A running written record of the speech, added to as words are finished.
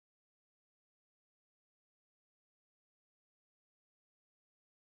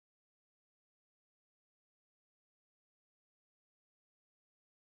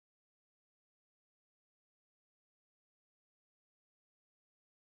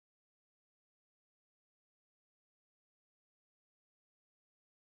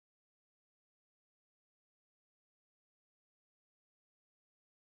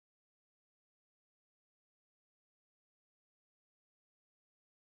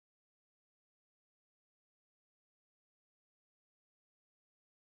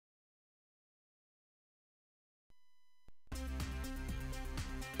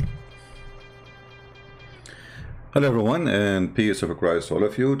Hello everyone, and peace of Christ to all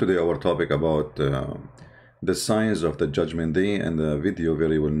of you. Today our topic about the signs of the judgment day, and the video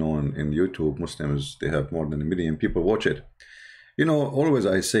very well known in YouTube. Muslims, they have more than 1 million people watch it. You know, always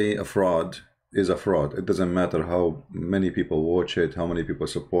I say a fraud is a fraud. It doesn't matter how many people watch it, how many people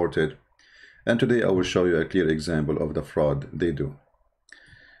support it. And today I will show you a clear example of the fraud they do.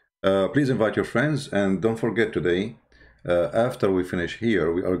 Please invite your friends, and don't forget today, after we finish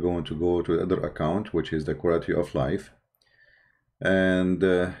here, we are going to go to the other account, which is the quality of life, and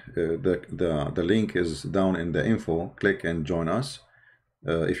the link is down in the info. Click and join us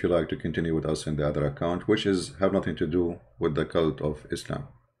if you like to continue with us in the other account, which is have nothing to do with the cult of Islam.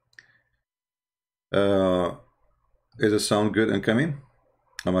 Is the sound good and coming?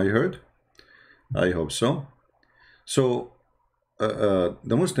 Am I heard? I hope so. So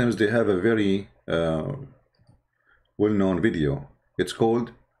the Muslims, they have a very well-known video. It's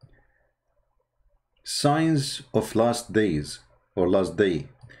called Signs of Last Days, or Last Day,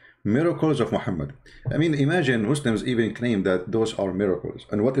 Miracles of Muhammad. I mean, imagine Muslims even claim that those are miracles.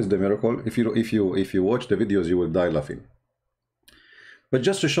 And what is the miracle? If you watch the videos, you will die laughing. But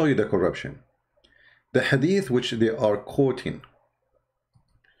just to show you the corruption, the hadith which they are quoting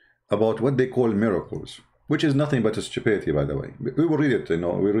about what they call miracles, which is nothing but a stupidity, by the way. We will read it, you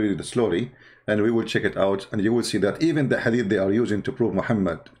know, we read it slowly, and we will check it out, and you will see that even the hadith they are using to prove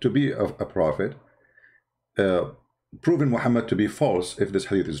Muhammad to be a prophet, proving Muhammad to be false if this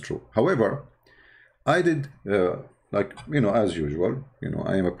hadith is true. However, I did, like, you know, as usual, you know,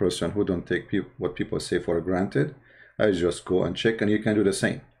 I am a person who don't take what people say for granted. I just go and check, and you can do the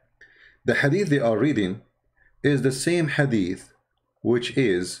same. The hadith they are reading is the same hadith, which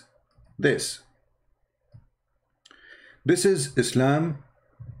is this. This is Islam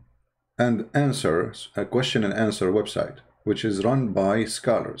and Answers, a question and answer website, which is run by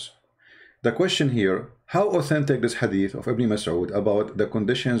scholars. The question here, how authentic this hadith of Ibn Mas'ud about the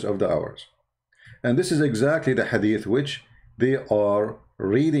conditions of the hours? And this is exactly the hadith which they are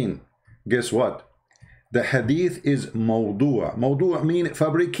reading. Guess what? The hadith is Mawḍūʻ. Mawḍūʻ mean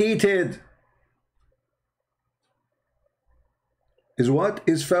fabricated. Is what?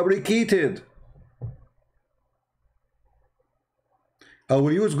 Is fabricated. I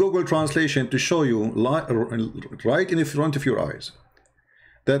will use Google Translation to show you right in front of your eyes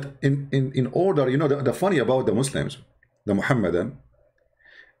that in order, you know, the funny about the Muslims, the Muhammadan,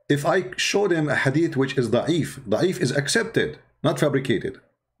 if I show them a hadith which is da'if is accepted, not fabricated.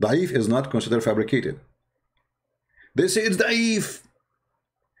 Da'if is not considered fabricated. They say it's da'if.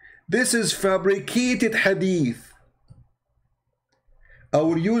 This is fabricated hadith. I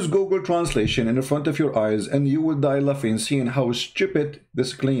will use Google Translation in front of your eyes, and you will die laughing seeing how stupid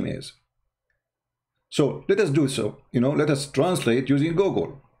this claim is. So let us do so, you know, let us translate using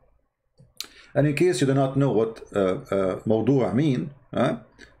Google. And in case you do not know what Mawḍūʻ mean,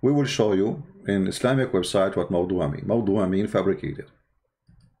 we will show you in Islamic website what Mawḍūʻ mean. Mawḍūʻ mean fabricated.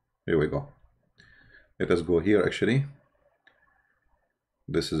 Here we go. Let us go here actually.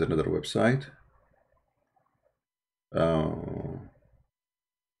 This is another website.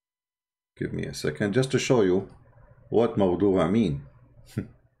 Give me a second just to show you what Mawḍūʻ mean.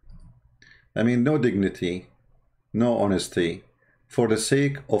 I mean, no dignity, no honesty, for the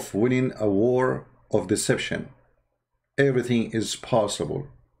sake of winning a war of deception. Everything is possible.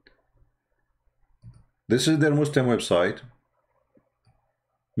 This is their Muslim website.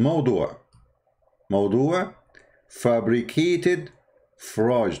 Mawḍūʻ. Mawḍūʻ, fabricated,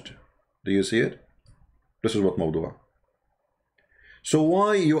 forged. Do you see it? This is what Mawḍūʻ. So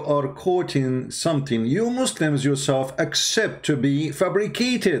why you are quoting something you Muslims yourself accept to be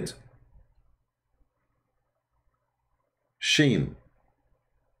fabricated? Shame.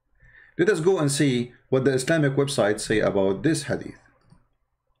 Let us go and see what the Islamic websites say about this hadith.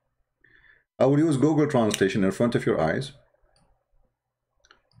 I will use Google Translation in front of your eyes,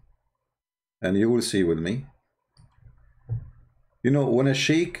 and you will see with me. You know, when a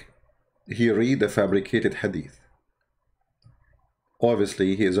sheikh, he read a fabricated hadith,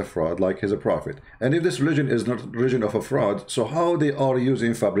 obviously he is a fraud, like he's a prophet. And if this religion is not religion of a fraud, so how they are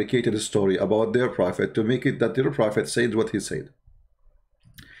using fabricated story about their prophet to make it that their prophet said what he said?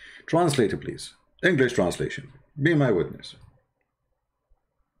 Translate it, please. English translation. Be my witness.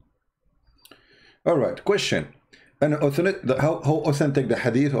 All right. Question. How authentic the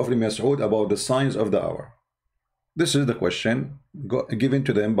hadith of Ibn Mas'ud about the signs of the hour? This is the question given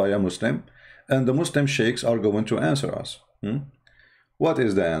to them by a Muslim, and the Muslim sheikhs are going to answer us. What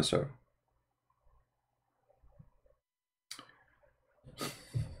is the answer?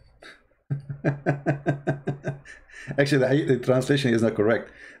 Actually, the translation is not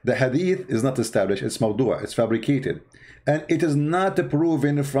correct. The hadith is not established. It's mawḍūʻ. It's fabricated. And it is not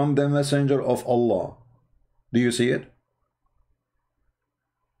proven from the messenger of Allah. Do you see it?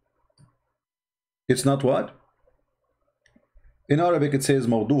 It's not what? In Arabic, it says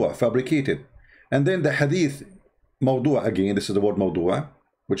mawḍūʻ, fabricated. And then the hadith, mawḍūʻ again, this is the word mawḍūʻ,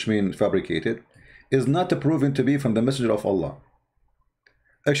 which means fabricated, is not proven to be from the messenger of Allah.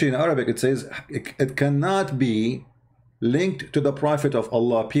 Actually, in Arabic, it says it cannot be linked to the Prophet of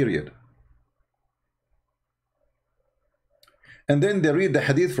Allah, period. And then they read the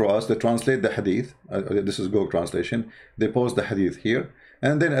hadith for us, they translate the hadith. This is Google translation. They post the hadith here.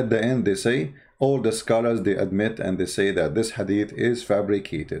 And then at the end, they say, all the scholars, they admit and they say that this hadith is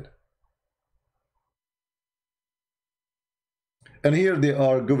fabricated. And here they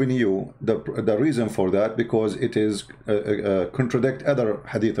are giving you the reason for that, because it is contradict other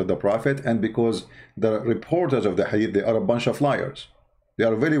hadith of the Prophet, and because the reporters of the hadith, they are a bunch of liars. They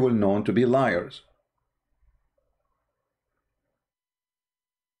are very well known to be liars.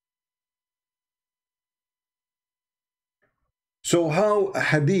 So how a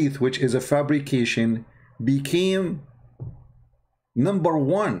hadith, which is a fabrication, became number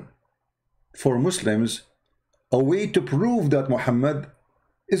one for Muslims, a way to prove that Muhammad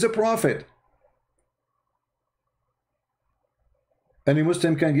is a prophet? Any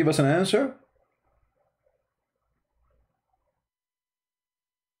Muslim can give us an answer?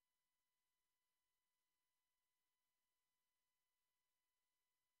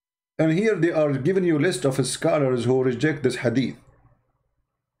 And here they are giving you a list of scholars who reject this hadith.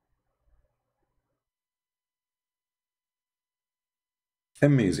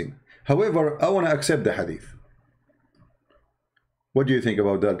 Amazing. However, I want to accept the hadith. What do you think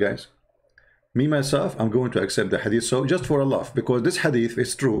about that, guys? Me, myself, I'm going to accept the hadith, so just for a laugh, because this hadith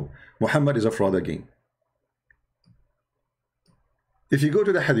is true. Muhammad is a fraud again. If you go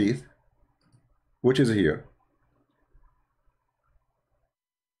to the hadith, which is here,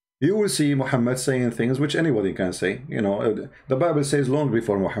 you will see Muhammad saying things which anybody can say. You know, the Bible says long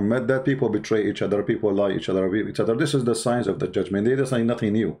before Muhammad that people betray each other, people lie each other. This is the signs of the judgment. They just say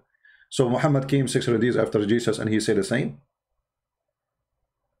nothing new. So Muhammad came 600 years after Jesus and he said the same?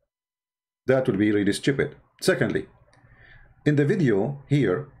 That would be really stupid. Secondly, in the video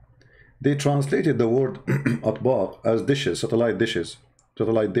here, they translated the word atbaq as dishes, satellite dishes,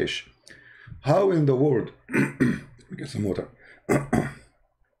 satellite dish. How in the world, get some water.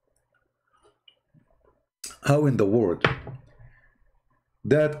 How in the world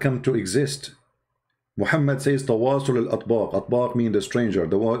that come to exist? Muhammad says tawasul al-atbaq. Atbaq mean the stranger.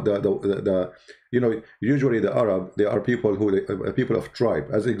 You know, usually the Arab, they are people who people of tribe.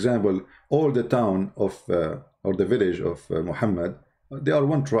 As example, all the town of or the village of Muhammad, they are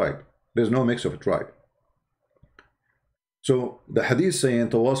one tribe. There's no mix of a tribe. So the hadith saying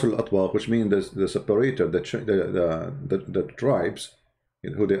tawasul al-atbaq, which means the separator, the tribes,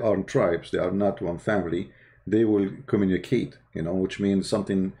 who they are tribes, they are not one family. They will communicate, you know, which means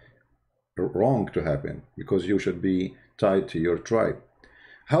something wrong to happen, because you should be tied to your tribe.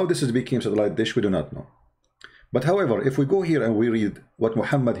 How this is became satellite dish, we do not know. But however, if we go here and we read what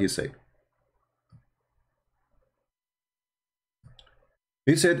Muhammad he said.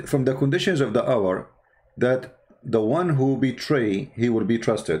 He said, from the conditions of the hour, that the one who betray, he will be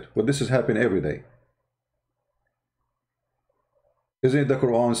trusted. Well, this is happening every day. Isn't it the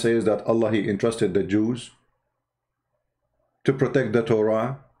Quran says that Allah, he entrusted the Jews to protect the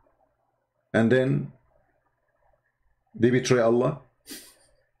Torah, and then they betray Allah?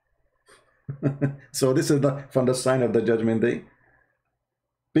 So this is from the sign of the judgment day.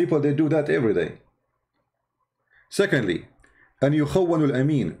 People, they do that every day. Secondly, and yukhawwanul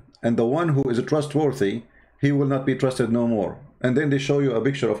amin, and the one who is trustworthy, he will not be trusted no more. And then they show you a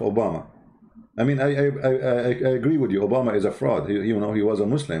picture of Obama. I mean, I agree with you. Obama is a fraud. You know, he was a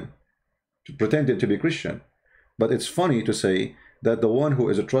Muslim, pretended to be Christian. But it's funny to say that the one who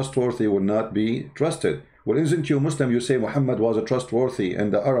is a trustworthy will not be trusted. Well, isn't you Muslim? You say Muhammad was a trustworthy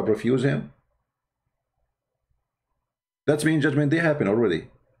and the Arab refuse him? That's mean judgment day happened already.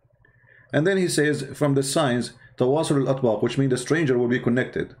 And then he says, from the signs, tawasul al-atbaq, which means the stranger will be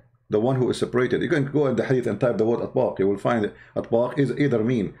connected, the one who is separated. You can go in the hadith and type the word atbaq. You will find that atbaq is either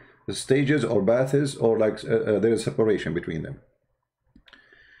mean the stages or baths, or like there is separation between them.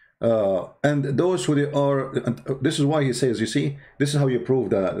 And those who they are, this is why he says, you see, this is how you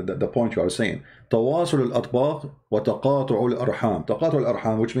prove the point you are saying. Tawasul al-atbaq wa taqatu'u al-arham. Taqatu'u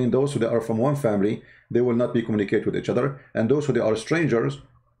al-arham, which means those who they are from one family, they will not be communicating with each other, and those who they are strangers,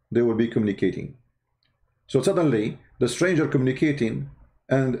 they will be communicating. So suddenly, the stranger communicating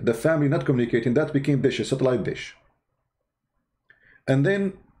and the family not communicating, that became dish, a satellite dish. And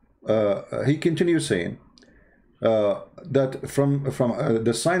then he continues saying that from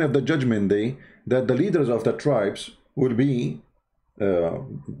the sign of the judgment day, that the leaders of the tribes will be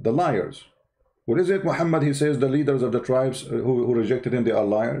the liars. What is it, Muhammad? He says the leaders of the tribes who rejected him, they are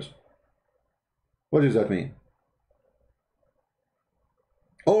liars. What does that mean?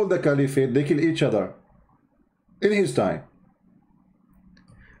 All the caliphate, they kill each other in his time.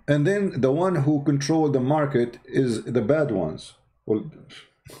 And then the one who control the market is the bad ones. Well,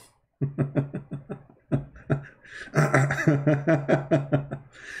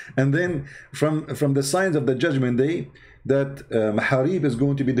 and then from the signs of the judgment day, that Maharib is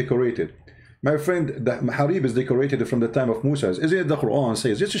going to be decorated. My friend, the Maharib is decorated from the time of Musa. Isn't it the Quran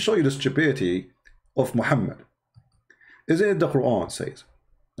says? Just to show you the stupidity of Muhammad. Isn't it the Quran says?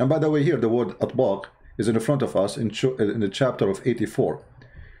 And by the way, here the word atbaq is in front of us in the chapter of 84.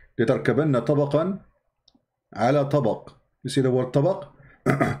 لِتَرْكَبَنَّ طَبَقًا عَلَى طَبَقٍ. You see the word tabaq?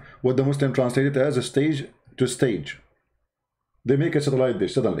 What the Muslim translated as a stage to stage. They make it like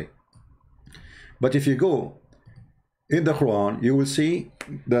this suddenly. But if you go in the Quran, you will see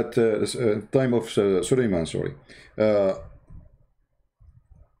that time of Sulaiman, sorry.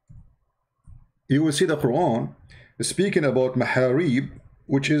 You will see the Quran speaking about Maharib,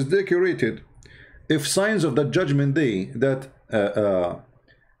 which is decorated. If signs of the judgment day, that a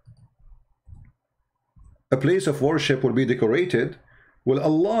place of worship will be decorated, well,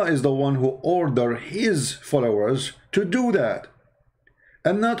 Allah is the one who ordered his followers to do that.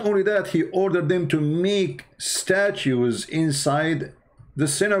 And not only that, he ordered them to make statues inside the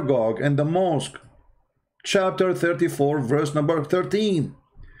synagogue and the mosque. Chapter 34, verse number 13.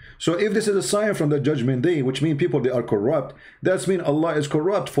 So if this is a sign from the judgment day, which means people, they are corrupt, that means Allah is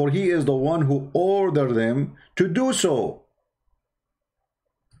corrupt, for he is the one who ordered them to do so.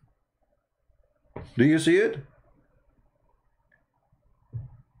 Do you see it?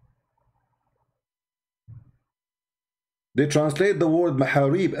 They translate the word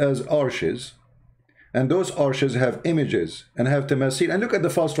maharib as arches, and those arches have images and have tamasil. And look at the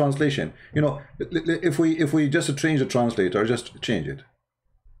false translation. You know, if we just change the translator, just change it,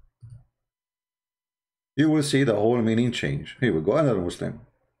 you will see the whole meaning change. Here we go, another Muslim.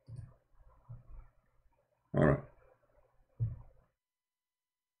 All right.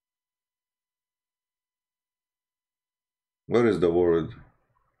 Where is the word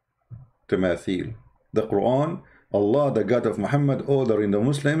tamathil? The Quran, Allah, the God of Muhammad, ordering the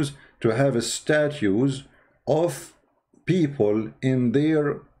Muslims to have statues of people in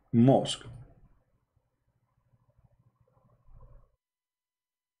their mosque.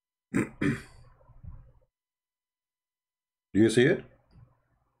 Do you see it?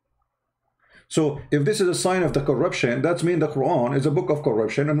 So if this is a sign of the corruption, that means the Quran is a book of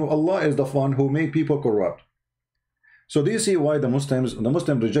corruption, and Allah is the one who made people corrupt. So do you see why the Muslims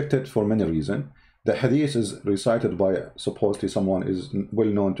reject it for many reasons? The hadith is recited by supposedly someone is well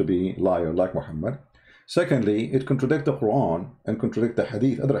known to be liar like Muhammad. Secondly, it contradicts the Quran and contradicts the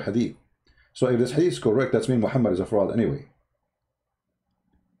hadith, other hadith. So if this hadith is correct, that means Muhammad is a fraud anyway.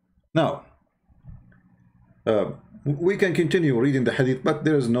 Now, we can continue reading the hadith, but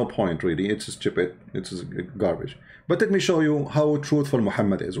there is no point really. It's stupid, it's garbage. But let me show you how truthful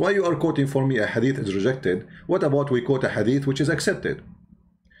Muhammad is. Why you are quoting for me a hadith is rejected? What about we quote a hadith which is accepted?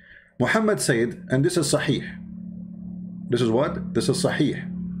 Muhammad said, and this is Sahih. This is what? This is Sahih.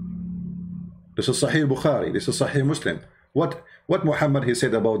 This is Sahih Bukhari. This is Sahih Muslim. What Muhammad he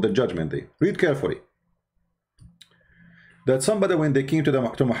said about the judgment day? Read carefully. That somebody, when they came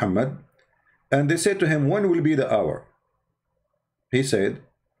to Muhammad, and they said to him, when will be the hour? He said,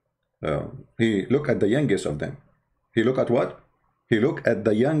 he looked at the youngest of them. He looked at what? He looked at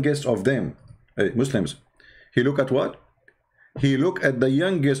the youngest of them. Muslims. He looked at what? He looked at the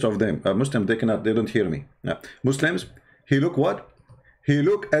youngest of them. Muslims, they don't hear me. Muslims, he looked what? He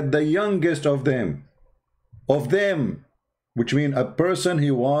looked at the youngest of them. Of them. Which means a person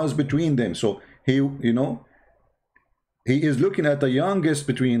he was between them. So he, you know, he is looking at the youngest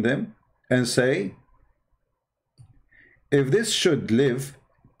between them and say, if this should live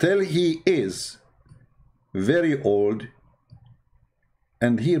till he is very old,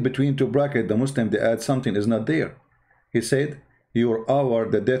 and here between two brackets, the Muslim, they add something is not there. He said, your hour,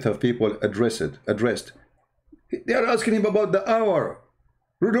 the death of people addressed. They are asking him about the hour.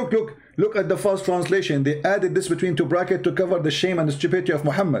 Look at the false translation. They added this between two brackets to cover the shame and the stupidity of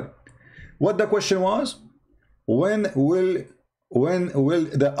Muhammad. What the question was? When will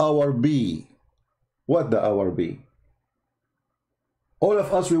the hour be? What the hour be? All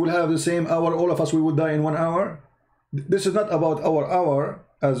of us, we will have the same hour. All of us, we will die in 1 hour. This is not about our hour.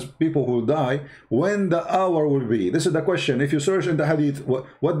 as people who die, when the hour will be. This is the question. If you search in the hadith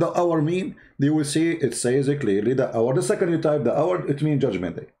what the hour mean, you will see it says it clearly, the hour. The second you type the hour, it means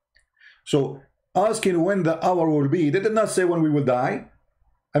judgment day. So asking when the hour will be, they did not say when we will die.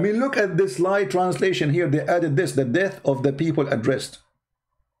 I mean, look at this light translation here. They added this, the death of the people addressed.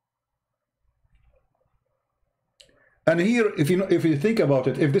 And here, if you think about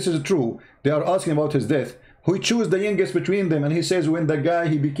it, if this is true, they are asking about his death. Who choose the youngest between them, and he says, when the guy,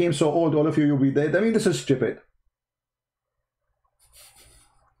 he became so old, all of you will be dead. I mean, this is stupid.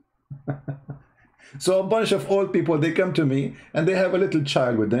 So a bunch of old people, they come to me, and they have a little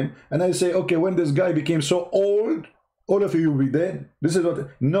child with them, and I say, okay, when this guy became so old, all of you will be dead. This is what,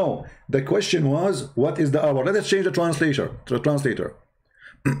 no. The question was, what is the hour? Let us change the translator.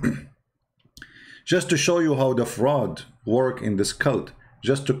 Just to show you how the fraud work in this cult,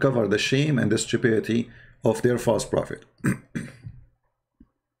 just to cover the shame and the stupidity of their false prophet.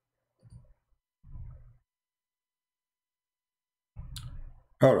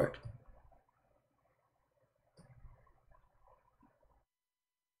 All right.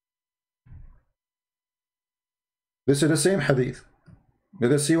 This is the same hadith.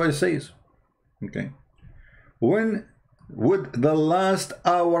 Let us see what it says. Okay. When would the last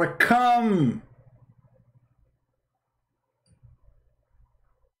hour come?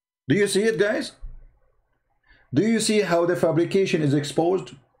 Do you see it, guys? Do you see how the fabrication is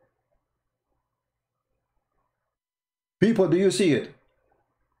exposed? People, do you see it?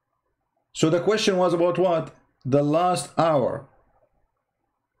 So the question was about what? The last hour.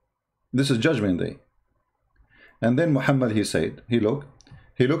 This is judgment day. And then Muhammad, he said, he looked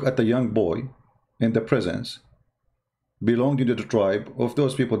at the young boy in the presence, belonging to the tribe of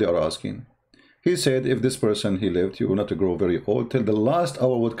those people they are asking. He said, if this person, he lived, you will not grow very old till the last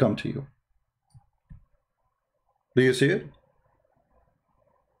hour would come to you. Do you see it?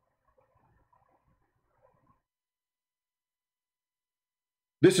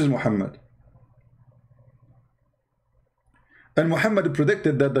 This is Muhammad. And Muhammad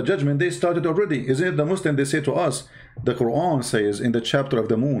predicted that the judgment day started already. Isn't it the Muslim, they say to us, the Quran says in the chapter of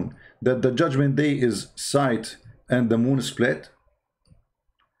the moon, that the judgment day is sight and the moon split.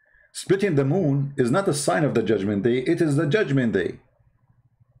 Splitting the moon is not a sign of the judgment day, it is the judgment day.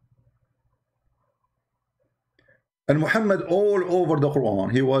 And Muhammad, all over the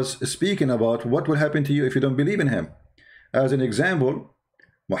Quran, he was speaking about what will happen to you if you don't believe in him. As an example,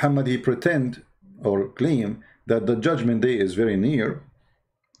 Muhammad, he pretend or claim that the judgment day is very near,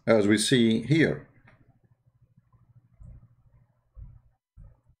 as we see here.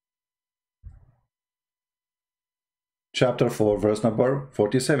 Chapter 4, verse number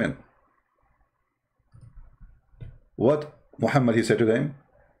 47. What Muhammad, he said to them,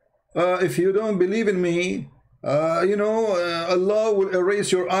 if you don't believe in me, Allah will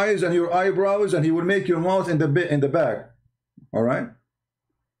erase your eyes and your eyebrows, and he will make your mouth in the back. All right.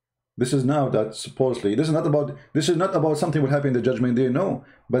 This is now that supposedly, this is not about something will happen in the judgment day, no.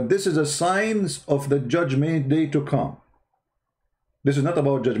 But this is a signs of the judgment day to come. This is not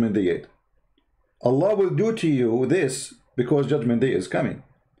about judgment day yet. Allah will do to you this because judgment day is coming.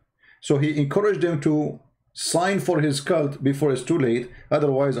 So he encouraged them to sign for his cult before it's too late.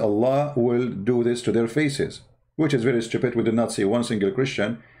 Otherwise, Allah will do this to their faces, which is very stupid. We did not see one single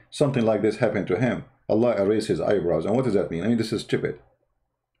Christian something like this happen to him. Allah erased his eyebrows. And what does that mean? I mean, this is stupid.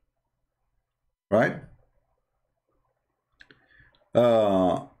 Right?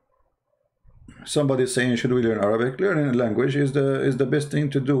 Somebody saying, should we learn Arabic? Learning a language is the best thing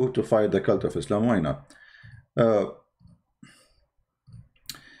to do to fight the cult of Islam. Why not?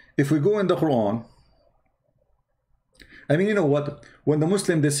 If we go in the Quran, I mean, you know what? When the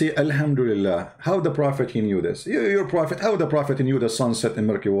Muslim, they say, Alhamdulillah, how the Prophet, he knew this. Your Prophet, how the Prophet knew the sun set in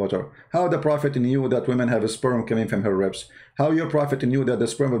murky water. How the Prophet knew that women have a sperm coming from her ribs. How your Prophet knew that the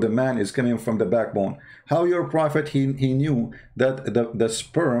sperm of the man is coming from the backbone. How your Prophet, he knew that the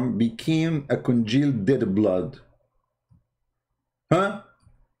sperm became a congealed dead blood. Huh?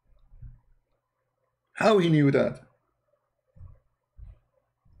 How he knew that?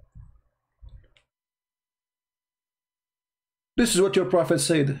 This is what your Prophet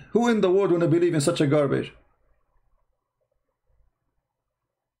said. Who in the world would believe in such a garbage?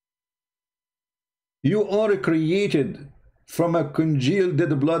 You are created from a congealed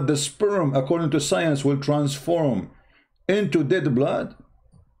dead blood. The sperm, according to science, will transform into dead blood.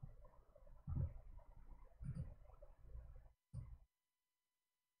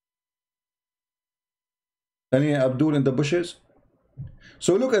 Any Abdul in the bushes?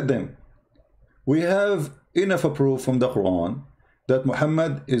 So look at them. We have enough proof from the Quran that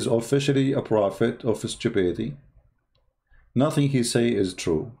Muhammad is officially a prophet of stupidity. Nothing he say is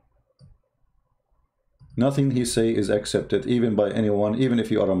true. Nothing he say is accepted even by anyone, even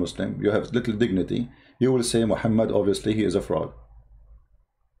if you are a Muslim. You have little dignity. You will say Muhammad, obviously he is a fraud.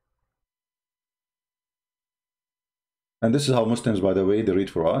 And this is how Muslims, by the way, they read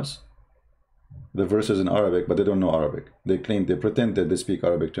for us the verses in Arabic, but they don't know Arabic. They claim, they pretend that they speak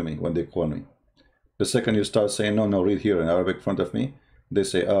Arabic to me when they call me. The second you start saying, no, no, read here in Arabic in front of me, they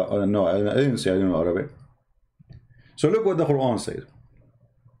say, no, I didn't say I don't know Arabic. So look what the Quran says.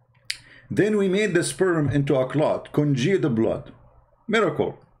 Then we made the sperm into a clot, congealed blood.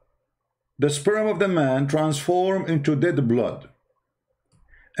 Miracle. The sperm of the man transformed into dead blood.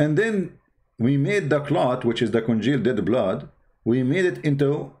 And then we made the clot, which is the congealed dead blood, we made it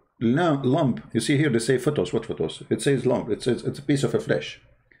into lump. You see here they say fetus. What fetus? It says lump. It's a piece of a flesh.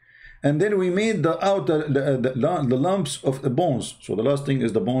 And then we made the lumps of the bones. So the last thing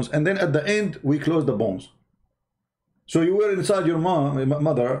is the bones. And then at the end we close the bones. So you were inside your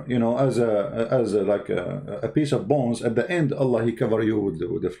mother, you know, as a piece of bones. At the end, Allah, He cover you with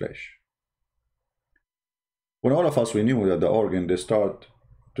the flesh. When all of us, we knew that the organ, they start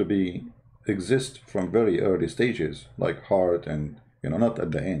to exist from very early stages, like heart, and you know, not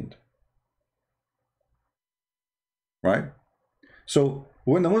at the end, right? So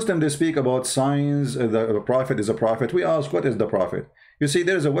when the Muslim, they speak about signs, the prophet is a prophet, we ask, what is the prophet? You see,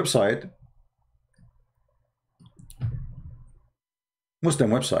 there is a website,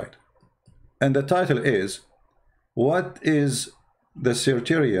 Muslim website, and the title is, what is the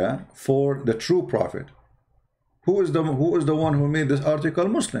criteria for the true prophet? Who is the one who made this article?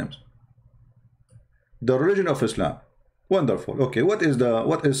 Muslims. The religion of Islam. Wonderful. Okay, what is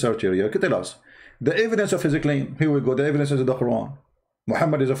criteria? Tell us. The evidence of his claim. Here we go. The evidence is in the Quran.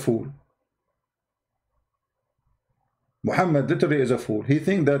 Muhammad is a fool. Muhammad literally is a fool. He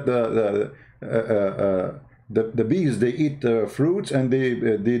thinks that the bees, they eat fruits and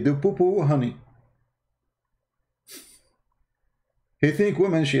they do poo-poo honey. He thinks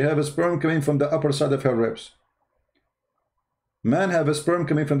women, she have a sperm coming from the upper side of her ribs. Man have a sperm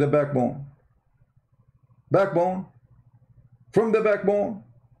coming from the backbone. Backbone? From the backbone?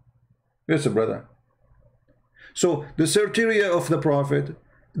 Yes, brother. So the criteria of the prophet,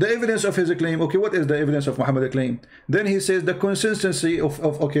 the evidence of his claim. Okay, what is the evidence of Muhammad's claim? Then he says the consistency of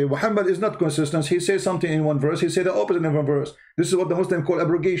okay, Muhammad is not consistent. He says something in one verse, he said the opposite in one verse. This is what the Muslims call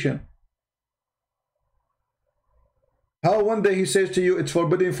abrogation. How one day he says to you, it's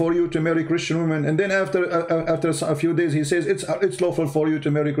forbidden for you to marry Christian women, and then after a few days he says it's lawful for you to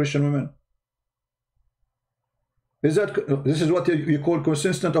marry Christian women. This is what you call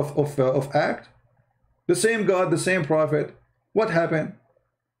consistent of act? The same God, the same prophet. What happened?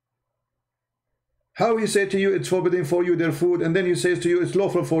 How he said to you, it's forbidden for you their food, and then he says to you, it's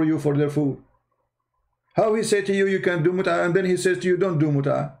lawful for you for their food. How he said to you, you can do mut'ah, and then he says to you, don't do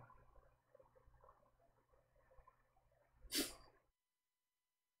mut'ah.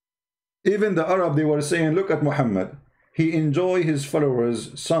 Even the Arab, they were saying, look at Muhammad. He enjoy his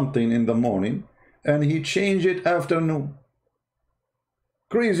followers something in the morning, and he change it afternoon.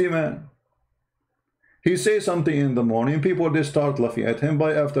 Crazy man. He says something in the morning, people, they start laughing at him.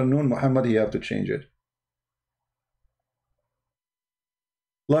 By afternoon, Muhammad, he have to change it.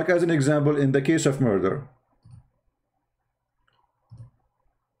 Like as an example, in the case of murder.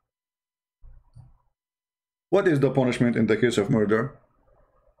 What is the punishment in the case of murder?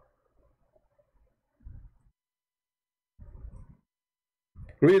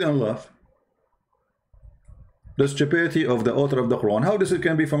 Read and laugh. The stupidity of the author of the Quran. How this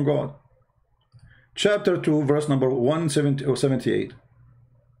can be from God? Chapter 2, verse number 178.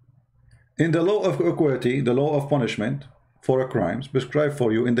 In the law of equity, the law of punishment for crimes prescribed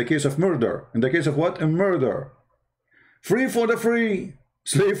for you in the case of murder. In the case of what? A murder. Free for the free,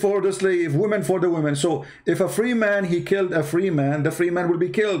 slave for the slave, women for the women. So if a free man, he killed a free man, the free man will be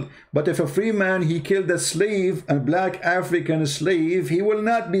killed. But if a free man, he killed a slave, a black African slave, he will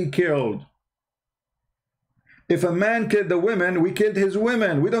not be killed. If a man killed the women, we killed his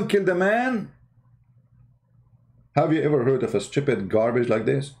women. We don't kill the man. Have you ever heard of a stupid garbage like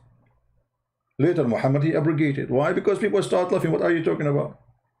this? Later, Muhammad, he abrogated. Why? Because people start laughing. What are you talking about?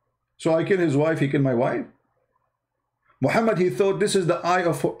 So I kill his wife, he killed my wife? Muhammad, he thought this is the eye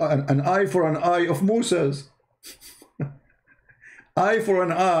of an eye for an eye of Musa's. Eye for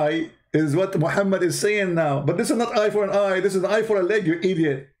an eye is what Muhammad is saying now. But this is not eye for an eye. This is eye for a leg, you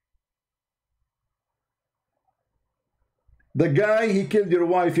idiot. The guy, he killed your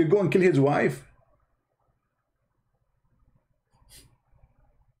wife. You go and kill his wife?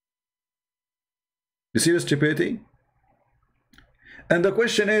 You see the stupidity? And the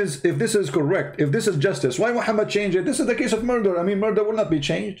question is, if this is correct, if this is justice, why Muhammad changed it? This is the case of murder. I mean, murder will not be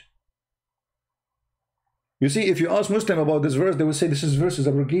changed. You see, if you ask Muslim about this verse, they will say this verse is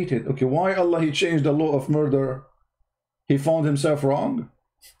abrogated. Okay, why Allah he changed the law of murder? He found himself wrong.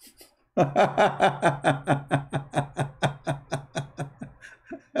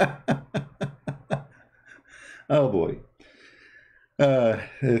 Oh boy.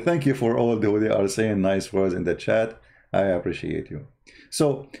 Thank you for all they are saying nice words in the chat. I appreciate you.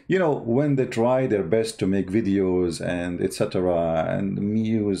 So, you know, when they try their best to make videos and etc. and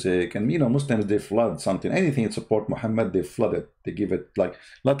music, and you know, Muslims, they flood something, anything that support Muhammad, they flood it. They give it, like,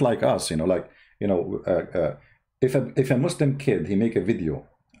 not like us, you know, like, you know, if a Muslim kid, he make a video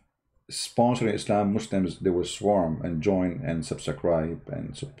sponsoring Islam, Muslims, they will swarm and join and subscribe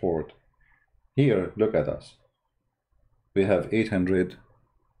and support. Here, look at us. We have 800,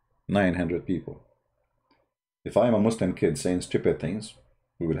 900 people. If I'm a Muslim kid saying stupid things,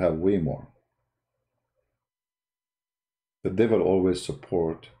 we will have way more. The devil always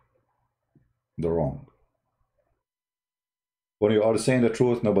support the wrong. When you are saying the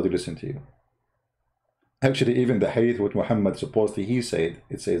truth, nobody listens to you. Actually, even the hadith with Muhammad, supposedly he said,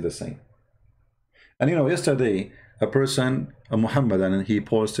 it says the same. And you know, yesterday, a person, a Muhammadan, and he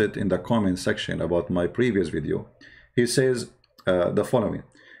posted in the comment section about my previous video, he says the following,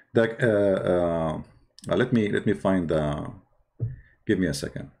 that let me find the, give me a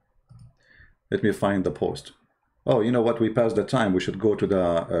second. Let me find the post. Oh, you know what? We passed the time. We should go to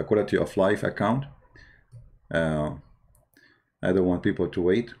the quality of life account. I don't want people to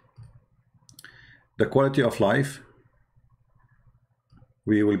wait. The quality of life,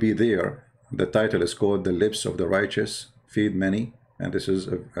 we will be there. The title is called "The Lips of the Righteous Feed Many," and this is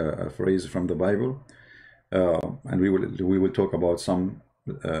a phrase from the Bible. And we will talk about some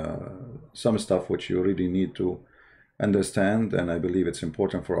stuff which you really need to understand, and I believe it's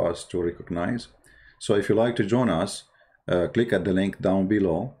important for us to recognize. So if you like to join us, click at the link down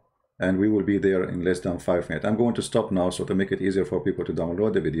below, and we will be there in less than 5 minutes. I'm going to stop now so to make it easier for people to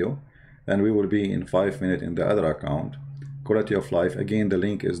download the video, and we will be in 5 minutes in the other account, quality of life. Again, the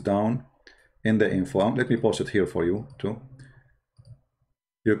link is down in the info. Let me post it here for you too.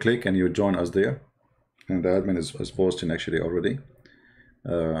 You click and you join us there, and the admin is posting actually already.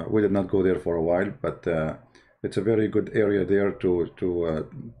 We did not go there for a while, but it's a very good area there to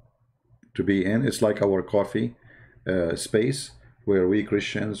be in. It's like our coffee space where we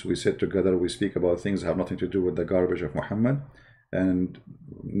Christians, we sit together, we speak about things that have nothing to do with the garbage of Muhammad, and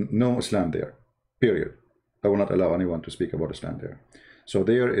no Islam there, period. I will not allow anyone to speak about Islam there. So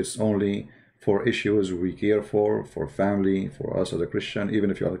there it's only for issues we care for family, for us as a Christian. Even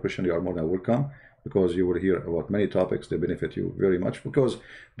if you are a Christian, you are more than welcome, because you will hear about many topics that benefit you very much, because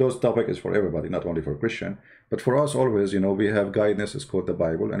those topics is for everybody, not only for Christian. But for us always, you know, we have guidance, it's called the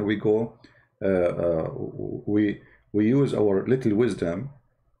Bible, and we go, we use our little wisdom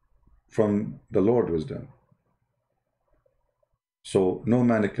from the Lord wisdom. So no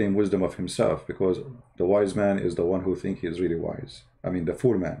man claim wisdom of himself, because the wise man is the one who thinks he is really wise. I mean, the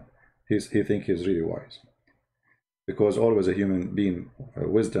fool man, he thinks he is really wise. Because always a human being,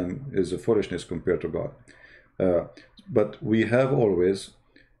 wisdom is a foolishness compared to God. But we have always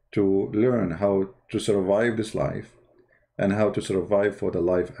to learn how to survive this life and how to survive for the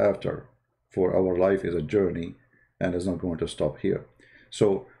life after. For our life is a journey and is not going to stop here.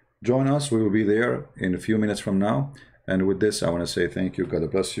 So join us. We will be there in a few minutes from now. And with this, I want to say thank you. God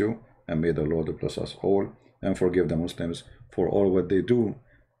bless you. And may the Lord bless us all and forgive the Muslims for all what they do,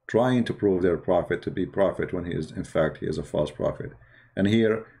 trying to prove their prophet to be prophet when he is, in fact, he is a false prophet. And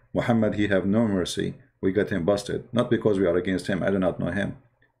here, Muhammad, he have no mercy. We got him busted, not because we are against him. I do not know him,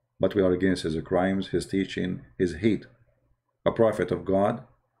 but we are against his crimes, his teaching, his hate. A prophet of God,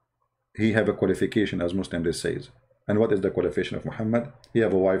 he have a qualification, as Muslim they says. And what is the qualification of Muhammad? He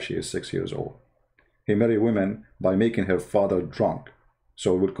have a wife, she is 6 years old. He married women by making her father drunk.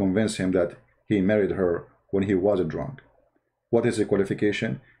 So it would convince him that he married her when he was drunk. What is the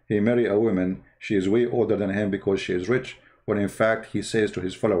qualification? He married a woman, she is way older than him because she is rich, when in fact he says to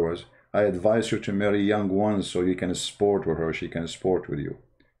his followers, I advise you to marry young ones so you can sport with her, she can sport with you.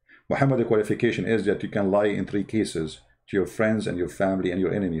 Muhammad, the qualification is that you can lie in 3 cases to your friends and your family and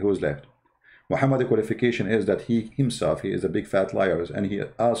your enemy. Who is left? Muhammad, the qualification is that he himself, he is a big fat liar, and he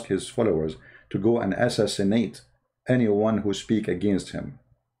asked his followers to go and assassinate anyone who speak against him.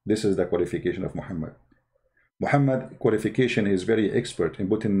 This is the qualification of Muhammad. Muhammad qualification is very expert in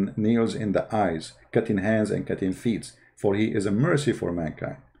putting nails in the eyes, cutting hands and cutting feet, for he is a mercy for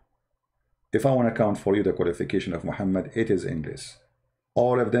mankind. If I want to count for you the qualification of Muhammad, it is endless.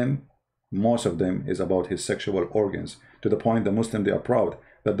 All of them most of them is about his sexual organs, to the point the Muslim, they are proud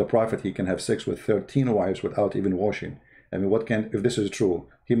that the Prophet, he can have sex with 13 wives without even washing. I mean, what can, if this is true,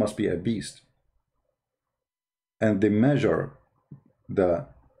 he must be a beast. And they measure the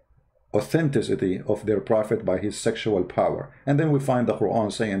authenticity of their Prophet by his sexual power. And then we find the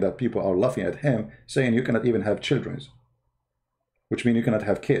Quran saying that people are laughing at him, saying you cannot even have children, which means you cannot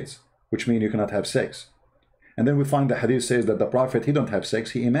have kids, which means you cannot have sex. And then we find the hadith says that the Prophet, he don't have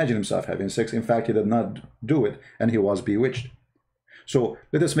sex, he imagined himself having sex. In fact, he did not do it, and he was bewitched. So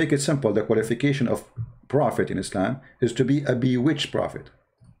let us make it simple. The qualification of prophet in Islam is to be a bewitched prophet.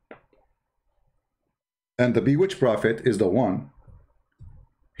 And the bewitched prophet is the one,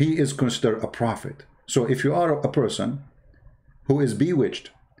 he is considered a prophet. So if you are a person who is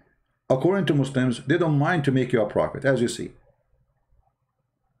bewitched, according to Muslims, they don't mind to make you a prophet, as you see.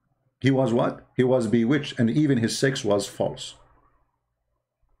 He was what? He was bewitched, and even his sex was false.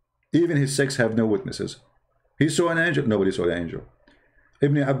 Even his sex have no witnesses. He saw an angel, nobody saw the angel.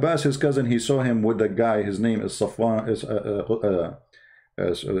 Ibn Abbas, his cousin, he saw him with the guy, his name is Safwan,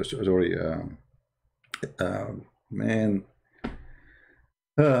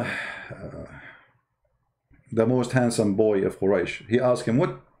 the most handsome boy of Quraysh. He asked him,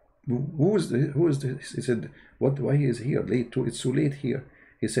 who is this? He said, why he is here late? It's too late here.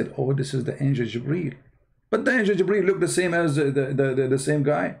 He said, oh, this is the angel Jibreel. But the angel Jibreel looked the same as the same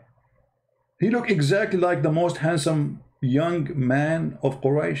guy. He looked exactly like the most handsome young man of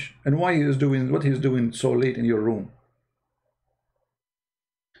Quraysh. And why he is doing what he's doing so late in your room?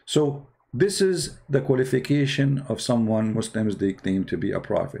 So this is the qualification of someone Muslims they claim to be a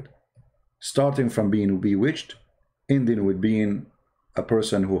prophet. Starting from being bewitched, ending with being a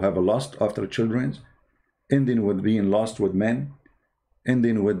person who have a lust after children, ending with being lost with men,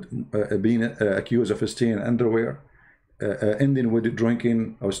 ending with being accused of stealing underwear, ending with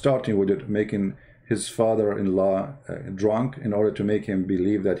drinking, or starting with it, making his father-in-law drunk in order to make him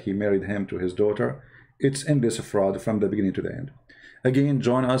believe that he married him to his daughter. It's endless fraud from the beginning to the end. Again,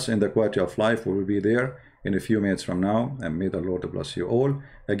 join us in the quality of life. We will be there in a few minutes from now, and may the Lord bless you all.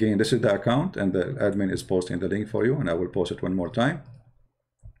 Again, this is the account, and the admin is posting the link for you, and I will post it one more time.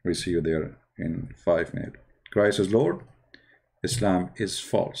 We'll see you there in 5 minutes. Christ is Lord. Islam is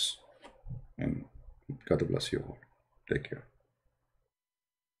false. And God bless you all. Take care.